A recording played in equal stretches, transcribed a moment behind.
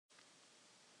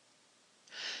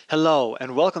Hello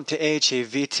and welcome to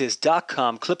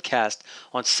AHA-VTS.com Clipcast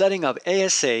on setting up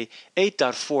ASA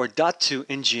 8.4.2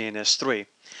 in GNS3.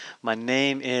 My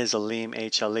name is Alim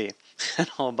H. And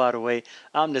oh, by the way,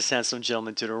 I'm this handsome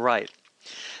gentleman to the right.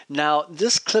 Now,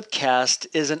 this Clipcast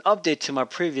is an update to my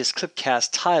previous Clipcast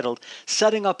titled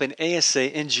Setting Up an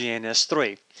ASA in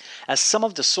GNS3, as some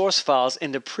of the source files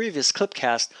in the previous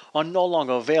Clipcast are no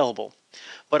longer available.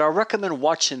 But I recommend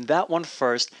watching that one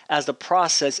first, as the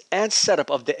process and setup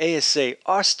of the ASA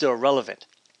are still relevant.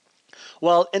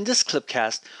 Well, in this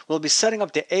Clipcast, we'll be setting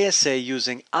up the ASA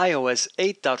using iOS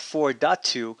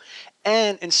 8.4.2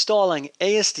 and installing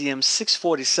ASDM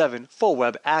 647 for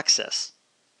web access.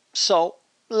 So,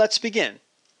 let's begin.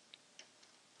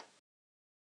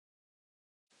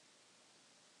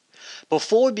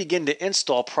 Before we begin the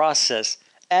install process,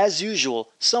 as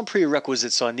usual, some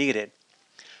prerequisites are needed.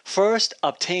 First,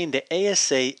 obtain the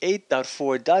ASA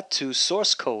 8.4.2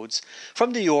 source codes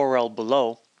from the URL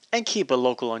below and keep it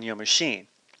local on your machine.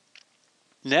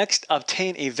 Next,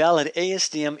 obtain a valid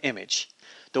ASDM image.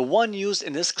 The one used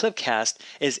in this Clipcast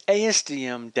is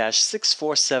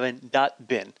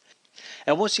ASDM-647.bin.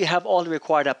 And once you have all the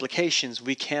required applications,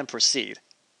 we can proceed.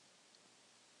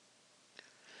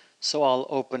 So I'll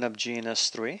open up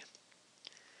GNS3.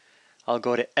 I'll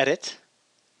go to Edit,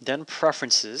 then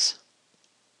Preferences.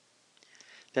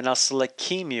 Then I'll select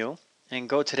QEMU and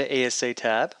go to the ASA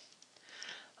tab.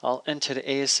 I'll enter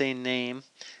the ASA name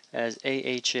as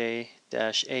AHA-ASA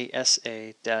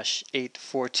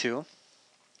 8.4.2.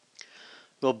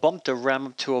 We'll bump the RAM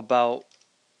up to about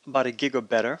a gig or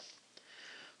better.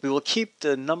 We will keep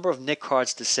the number of NIC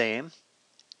cards the same,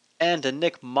 and the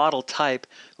NIC model type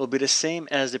will be the same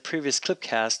as the previous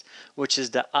Clipcast, which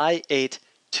is the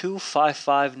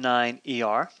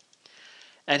i8-2559ER.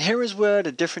 And here is where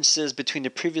the difference is between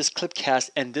the previous Clipcast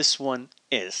and this one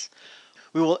is.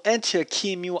 We will enter a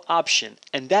QEMU option,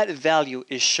 and that value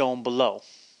is shown below.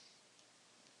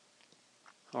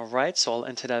 Alright, so I'll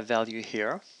enter that value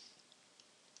here.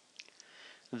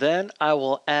 Then I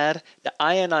will add the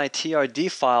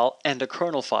INITRD file and the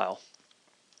kernel file.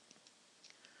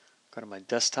 Go to my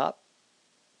desktop.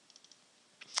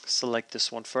 Select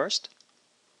this one first.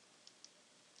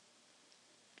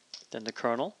 Then the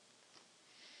kernel,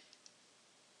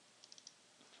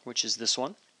 which is this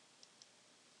one.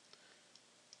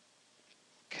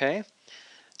 Okay.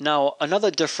 Now another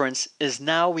difference is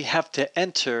now we have to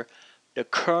enter the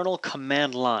kernel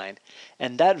command line,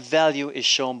 and that value is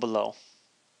shown below.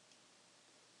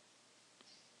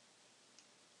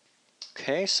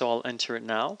 Okay, so I'll enter it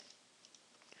now.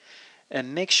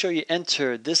 And make sure you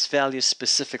enter this value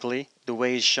specifically the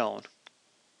way it's shown.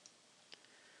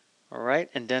 Alright,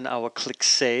 and then I will click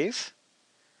Save.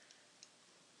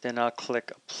 Then I'll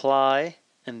click Apply,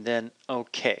 and then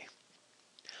OK.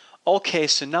 Okay,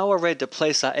 so now we're ready to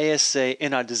place our ASA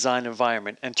in our design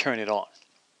environment and turn it on.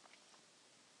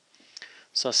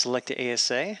 So I'll select the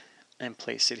ASA and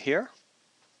place it here.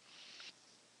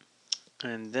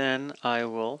 And then I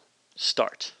will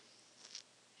start.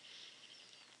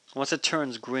 Once it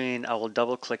turns green, I will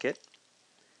double click it.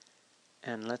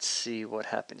 And let's see what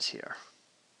happens here.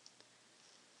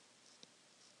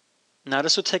 Now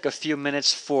this will take a few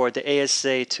minutes for the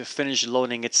ASA to finish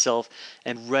loading itself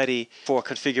and ready for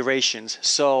configurations.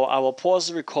 So I will pause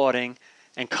the recording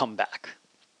and come back.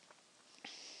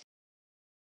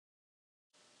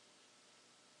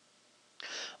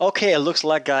 Okay, it looks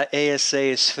like our ASA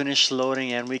is finished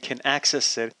loading and we can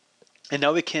access it. And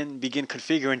now we can begin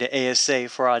configuring the ASA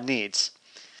for our needs.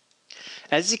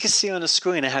 As you can see on the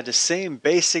screen, I have the same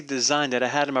basic design that I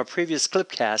had in my previous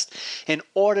Clipcast in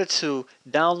order to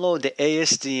download the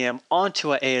ASDM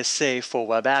onto an ASA for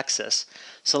web access.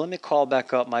 So let me call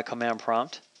back up my command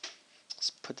prompt. Let's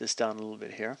put this down a little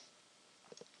bit here.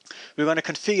 We're going to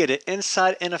configure the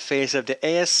inside interface of the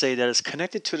ASA that is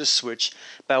connected to the switch,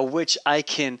 by which I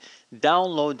can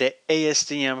download the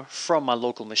ASDM from my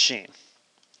local machine.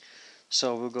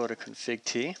 So we'll go to Config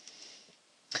T.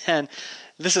 And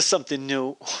this is something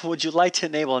new. Would you like to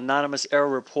enable anonymous error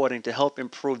reporting to help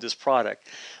improve this product?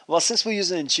 Well, since we're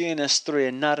using GNS3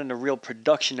 and not in a real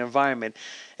production environment,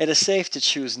 it is safe to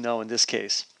choose no in this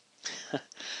case.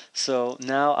 So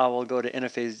now I will go to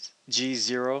interface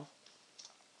G0,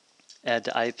 add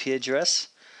the IP address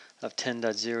of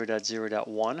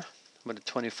 10.0.0.1 with a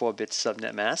 24-bit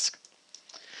subnet mask.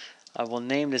 I will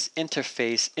name this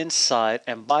interface inside,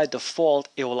 and by default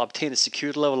it will obtain a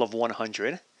security level of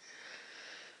 100.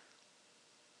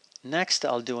 Next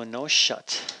I'll do a no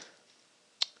shut,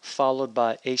 followed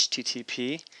by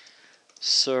HTTP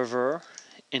server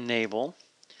enable,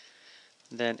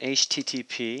 then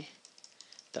HTTP,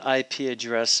 the IP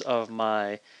address of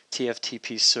my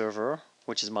TFTP server,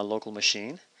 which is my local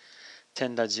machine,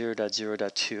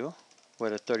 10.0.0.2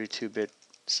 with a 32-bit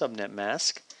subnet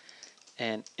mask,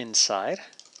 and inside.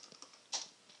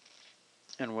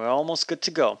 And we're almost good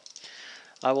to go.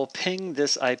 I will ping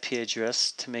this IP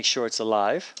address to make sure it's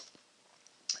alive,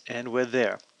 and we're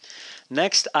there.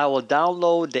 Next, I will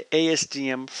download the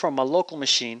ASDM from my local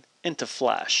machine into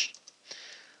Flash.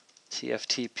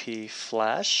 TFTP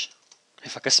Flash,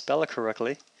 if I can spell it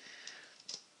correctly.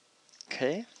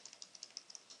 Okay.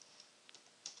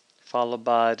 Followed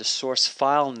by the source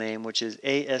file name, which is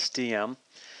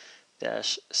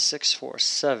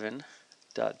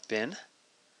ASDM-647.bin,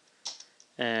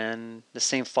 and the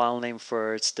same file name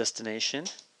for its destination.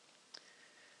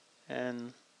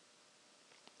 And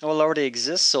it will already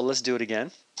exist, so let's do it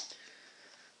again.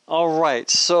 Alright,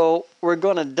 so we're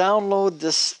going to download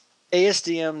this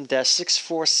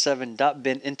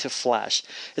ASDM-647.bin into Flash.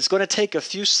 It's going to take a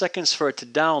few seconds for it to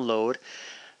download,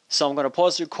 so I'm going to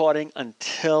pause the recording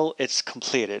until it's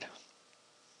completed.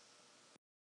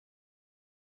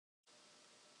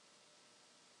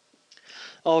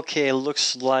 Okay, it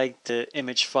looks like the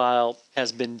image file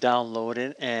has been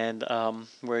downloaded and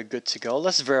we're good to go.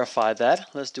 Let's verify that.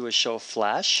 Let's do a show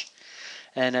flash.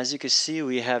 And as you can see,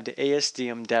 we have the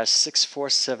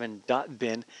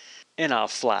ASDM-647.bin in our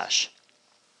flash.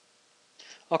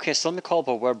 Okay, so let me call up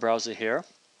a web browser here.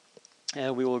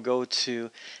 And we will go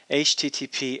to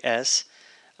HTTPS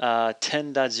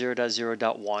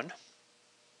 10.0.0.1.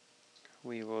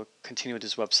 We will continue with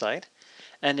this website.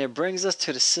 And it brings us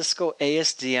to the Cisco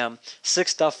ASDM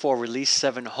 6.4 Release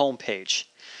 7 homepage.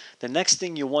 The next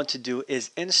thing you want to do is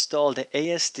install the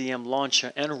ASDM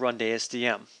launcher and run the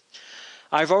ASDM.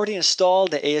 I've already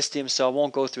installed the ASDM, so I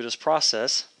won't go through this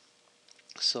process.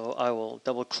 So I will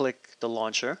double click the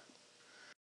launcher.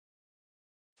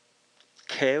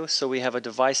 Okay, so we have a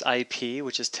device IP,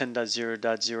 which is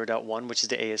 10.0.0.1, which is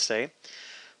the ASA.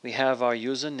 We have our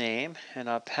username, and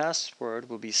our password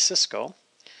will be Cisco.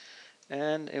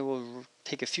 And it will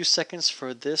take a few seconds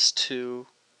for this to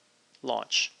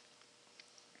launch.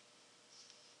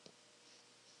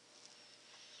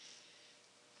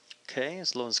 Okay,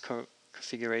 as loads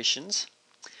configurations.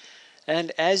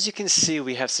 And as you can see,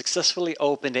 we have successfully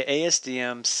opened the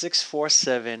ASDM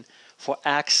 647 for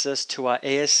access to our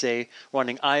ASA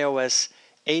running iOS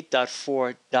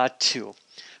 8.4.2.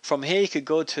 From here, you could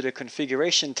go to the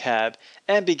Configuration tab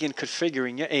and begin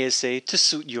configuring your ASA to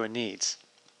suit your needs.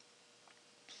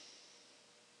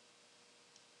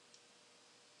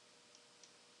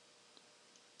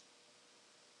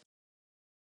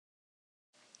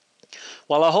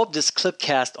 While I hope this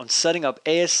Clipcast on setting up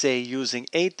ASA using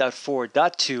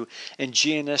 8.4.2 and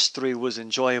GNS3 was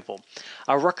enjoyable,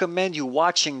 I recommend you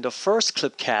watching the first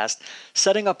Clipcast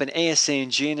setting up an ASA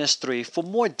in GNS3 for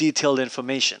more detailed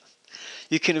information.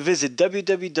 You can visit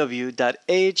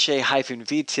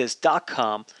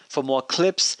www.AHA-VTS.com for more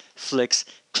clips, flicks,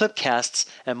 Clipcasts,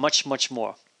 and much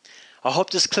more. I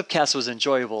hope this Clipcast was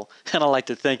enjoyable, and I'd like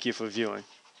to thank you for viewing.